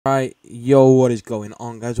Right, yo, what is going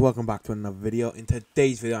on, guys? Welcome back to another video. In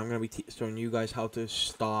today's video, I'm going to be showing you guys how to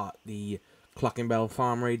start the Cluckin Bell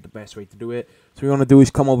farm raid, the best way to do it. So what you want to do is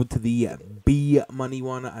come over to the B money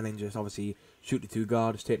one, and then just obviously shoot the two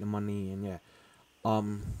guards, take the money, and yeah.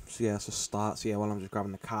 So yeah, that's a start. So yeah, while I'm just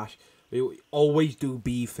grabbing the cash, we always do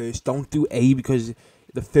B first. Don't do A, because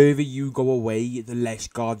the further you go away, the less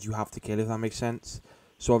guards you have to kill, if that makes sense.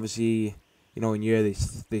 So obviously, you know, in here,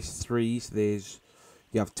 there's three, so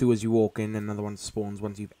you have two as you walk in, and another one spawns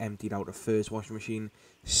once you've emptied out the first washing machine.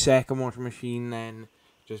 Second washing machine, then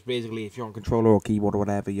just basically, if you're on controller or keyboard or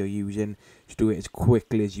whatever you're using, just do it as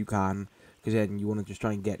quickly as you can, because then you want to just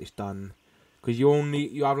try and get this done. Because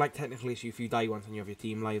you have like technically, so if you die once and you have your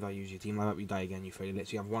team life, I use your team life up, you die again, you fail it.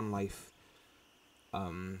 So you have one life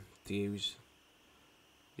to use,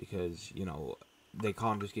 because you know they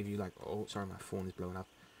can't just give you like, oh sorry, my phone is blowing up.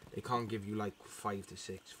 They can't give you like 5 to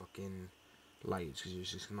 6 fucking lives, because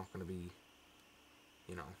it's just not going to be,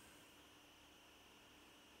 you know,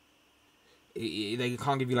 they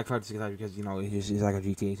can't give you like 5 to 6 lives, because you know it's like a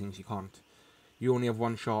GTA thing. So you only have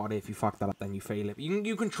one shot at it. If you fuck that up, then you fail it. But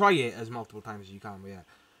you can try it as multiple times as you can, but yeah.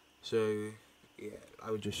 So yeah,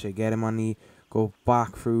 I would just say get him money, go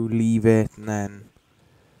back through, leave it, and then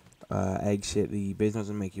exit the business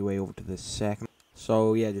and make your way over to the second.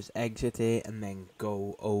 So yeah, just exit it and then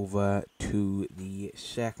go over to the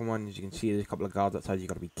second one. As you can see, there's a couple of guards outside. You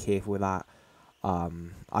got to be careful with that.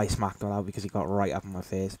 I smacked one out because he got right up in my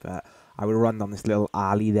face, but I would run down this little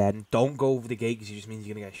alley then. Don't go over the gate, because it just means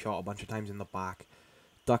you're going to get shot a bunch of times in the back.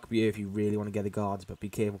 Duck beer if you really want to get the guards, but be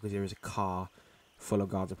careful, because there is a car full of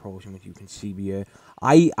guards approaching, which you can see here.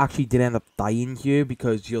 I actually did end up dying here,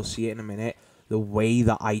 because you'll see it in a minute. The way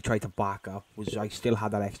that I tried to back up was I still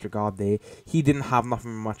had that extra guard there. He didn't have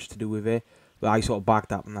nothing much to do with it, but I sort of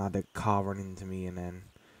backed up and had the car run into me, and then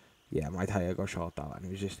yeah, my tire got shot out, and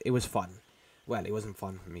it was fun. Well, it wasn't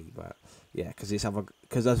fun for me, but yeah, because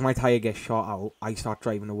as my tire gets shot out, I start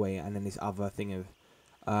driving away, and then this other thing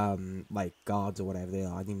of like guards or whatever they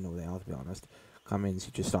are, I didn't even know they are, to be honest, come in, so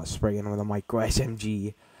you just start spraying with a micro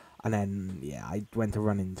SMG, and then yeah, I went to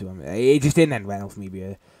run into him. It just didn't end well for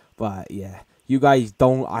me, but yeah. You guys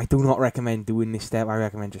I do not recommend doing this step. I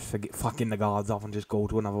recommend just fucking the guards off and just go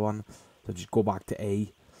to another one. So just go back to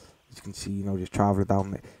A. As you can see, you know, just travel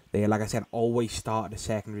down there. Like I said, always start the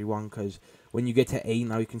secondary one, because when you get to A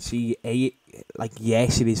now, you can see A, like,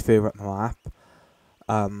 yes, it is further up the map,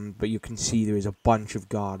 but you can see there is a bunch of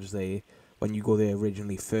guards there when you go there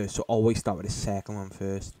originally first, so always start with the second one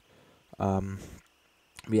first.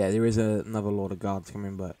 Yeah, there is another load of guards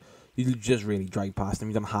coming, but you just really drive past them.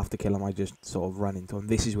 You don't have to kill them. I just sort of ran into them.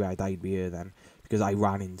 This is where I died here then, because I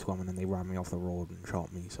ran into them and then they ran me off the road and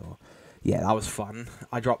shot me. So yeah, that was fun.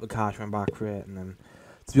 I dropped the cash, went back for it, and then,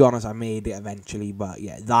 to be honest, I made it eventually. But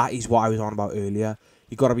yeah, that is what I was on about earlier.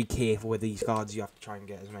 You got to be careful with these guards. You have to try and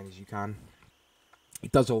get as many as you can.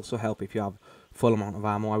 It does also help if you have full amount of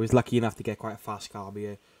ammo. I was lucky enough to get quite a fast car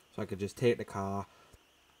here, so I could just take the car,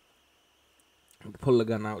 pull the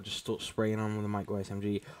gun out, just start spraying on with a micro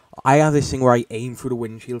SMG. I have this thing where I aim through the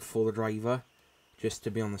windshield for the driver, just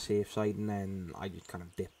to be on the safe side, and then I just kind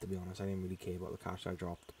of dipped, to be honest. I didn't really care about the cash I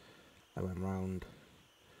dropped. I went round,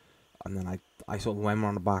 and then I sort of went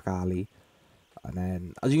around the back alley, and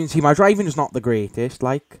then, as you can see, my driving is not the greatest,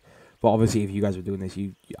 like, but obviously if you guys were doing this,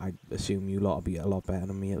 I assume you lot would be a lot better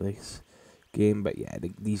than me at this game. But yeah,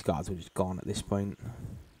 these guards were just gone at this point.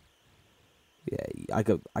 Yeah, I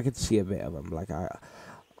could see a bit of them. Like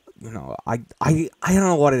you know, I don't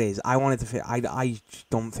know what it is. I wanted to fit. I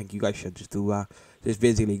don't think you guys should just do that. Just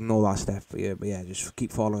basically ignore that step. But yeah, just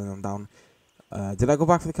keep following them down. Did I go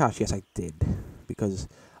back for the cash? Yes, I did, because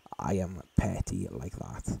I am petty like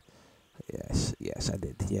that. Yes, I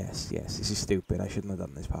did. Yes. This is stupid. I shouldn't have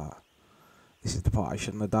done this part. This is the part I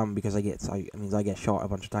shouldn't have done, because it means I get shot a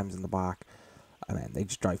bunch of times in the back, and then they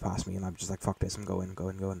just drive past me, and I'm just like, fuck this, I'm going.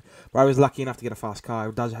 But I was lucky enough to get a fast car.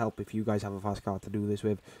 It does help if you guys have a fast car to do this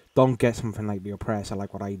with. Don't get something like the oppressor,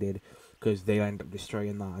 like what I did, because they end up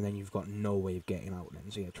destroying that, and then you've got no way of getting out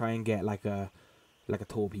then. So yeah, try and get like a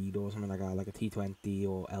torpedo or something like a T20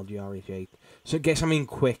 or LGR-88. So get something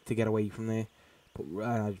quick to get away from there.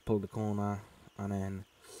 I just pulled the corner, and then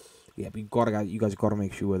yeah, but you guys gotta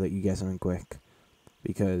make sure that you get something quick,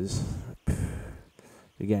 because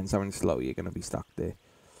you're getting something slow, you're gonna be stuck there.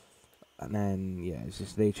 And then yeah, it's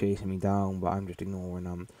just they chasing me down, but I'm just ignoring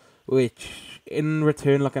them. Which, in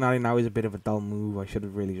return, looking at it now, is a bit of a dull move. I should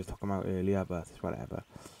have really just took them out earlier, but it's whatever.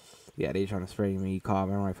 Yeah, they're trying to spray me.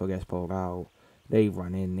 Carbon rifle gets pulled out. They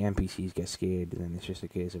run in. The NPCs get scared, and then it's just a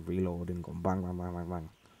case of reloading, going bang, bang, bang, bang, bang.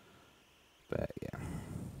 But yeah,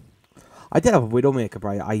 I did have a Widowmaker,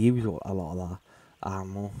 but I used a lot of that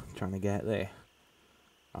ammo trying to get there.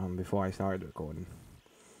 Before I started recording.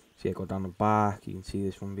 See, I go down the back. You can see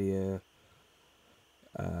this one here.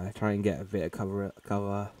 Try and get a bit of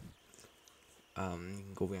cover. You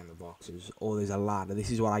can go behind the boxes. Oh, there's a ladder.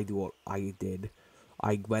 This is what I do. What I did.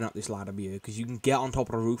 I went up this ladder here because you can get on top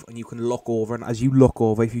of the roof and you can look over. And as you look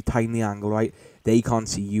over, if you time the angle right, they can't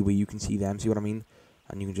see you, but you can see them. See what I mean?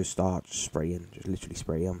 And you can just start spraying. Just literally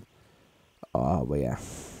spray them. But yeah.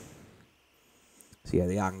 So yeah,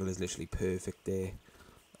 the angle is literally perfect there.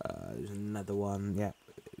 There's another one. Yeah.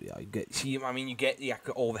 You get. See, I mean, you get the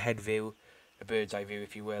overhead view, the bird's eye view,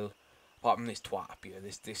 if you will. Apart from this twat up here,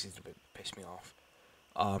 this is a bit pissed me off.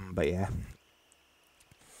 But yeah.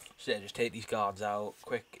 So yeah, just take these guards out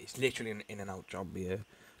quick. It's literally an in and out job here.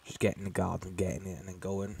 Just getting the guards and getting it and then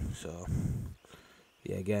going. So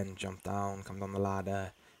yeah, again, jump down, come down the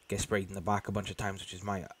ladder, get sprayed in the back a bunch of times, which is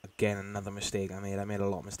again another mistake I made. I made a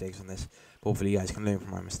lot of mistakes on this. But hopefully you guys can learn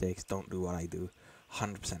from my mistakes. Don't do what I do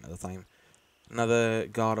 100% of the time. Another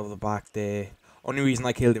guard over the back there. Only reason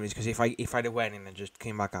I killed him is because if I'd have went in and just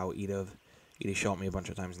came back out, he'd have shot me a bunch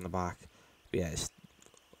of times in the back. But yeah,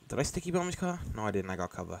 did I sticky bomb his car? No, I didn't. I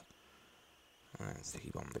got cover. Sticky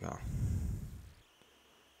bomb the car.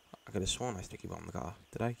 I could have sworn I sticky bombed the car.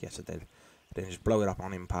 Did I? Yes, I did. Then just blow it up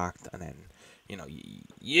on impact, and then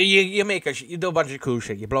you make you do a bunch of cool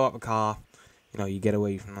shit. You blow up a car. You get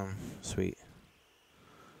away from them. Sweet.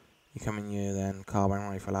 You come in here, then carbine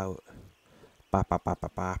rifle out. Bap bap bap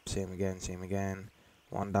bap bap. Same again.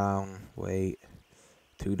 One down. Wait.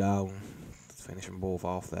 Two down. Finish them both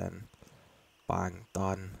off. Then bang,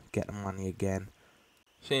 done. Get the money again.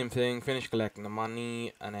 Same thing, finish collecting the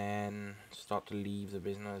money, and then start to leave the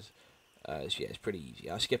business. So yeah, it's pretty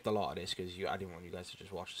easy. I skipped a lot of this because I didn't want you guys to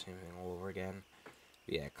just watch the same thing all over again.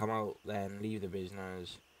 But yeah, come out, then leave the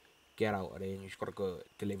business, get out of there, and you just got to go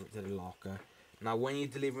deliver it to the locker. Now, when you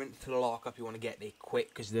deliver it to the lockup, you want to get there quick,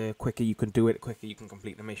 because the quicker you can do it, the quicker you can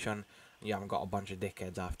complete the mission, and you haven't got a bunch of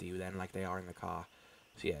dickheads after you then, like they are in the car.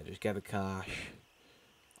 So yeah, just get the cash.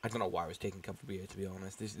 I don't know why I was taking cover beer, to be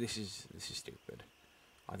honest. This is stupid.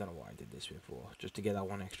 I don't know why I did this before, just to get that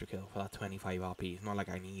one extra kill for that 25 RP. It's not like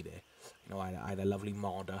I need it. I had a lovely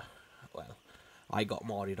modder. Well, I got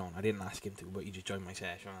modded on. I didn't ask him to, but he just joined my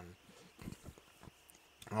session.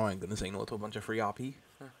 And I ain't gonna say no to a bunch of free RP.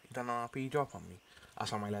 He done an RP drop on me.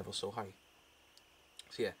 That's why my level's so high.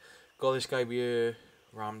 So yeah, got this guy here,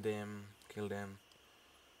 rammed him, killed him,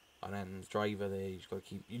 and then the driver there.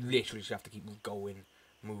 You literally just have to keep going,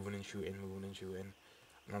 moving and shooting.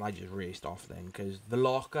 And I just raced off then, because the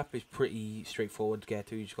lockup is pretty straightforward to get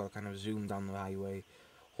to. You just got to kind of zoom down the highway.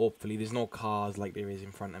 Hopefully there's no cars like there is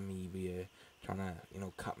in front of me be trying to,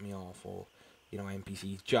 cut me off, or,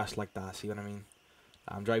 NPCs just like that. See what I mean?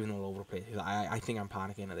 I'm driving all over the place. I think I'm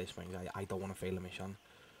panicking at this point. I don't want to fail a mission.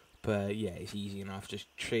 But yeah, it's easy enough. Just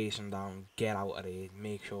chase them down, get out of there,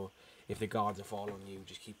 make sure if the guards are following you,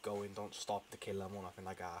 just keep going. Don't stop to kill them or nothing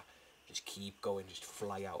like that. Just keep going, just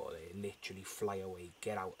fly out of there, literally fly away,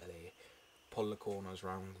 get out of there, pull the corners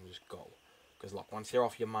round and just go. Because look, once they're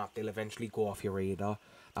off your map, they'll eventually go off your radar.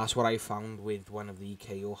 That's what I found with one of the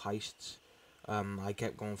KO heists. I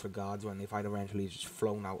kept going for guards when if I'd eventually just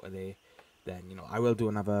flown out of there, then, I will do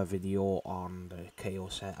another video on the KO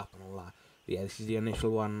setup and all that. But yeah, this is the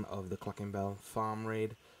initial one of the Cluckin farm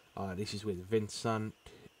raid. This is with Vincent.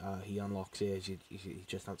 He unlocks it, he's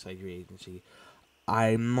just outside your agency.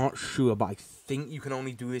 I'm not sure, but I think you can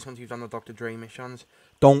only do this once you've done the Dr. Dre missions.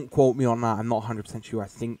 Don't quote me on that. I'm not 100% sure. I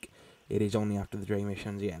think it is only after the Dre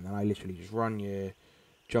missions. Yeah, and then I literally just run here,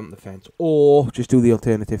 jump the fence, or just do the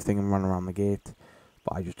alternative thing and run around the gate.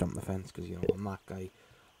 But I just jump the fence because, I'm that guy.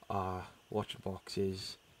 Watch the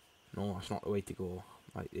boxes. No, that's not the way to go.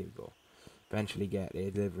 Right, there we go. Eventually get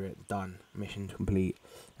there, deliver it, done. Mission complete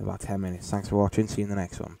in about 10 minutes. Thanks for watching. See you in the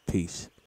next one. Peace.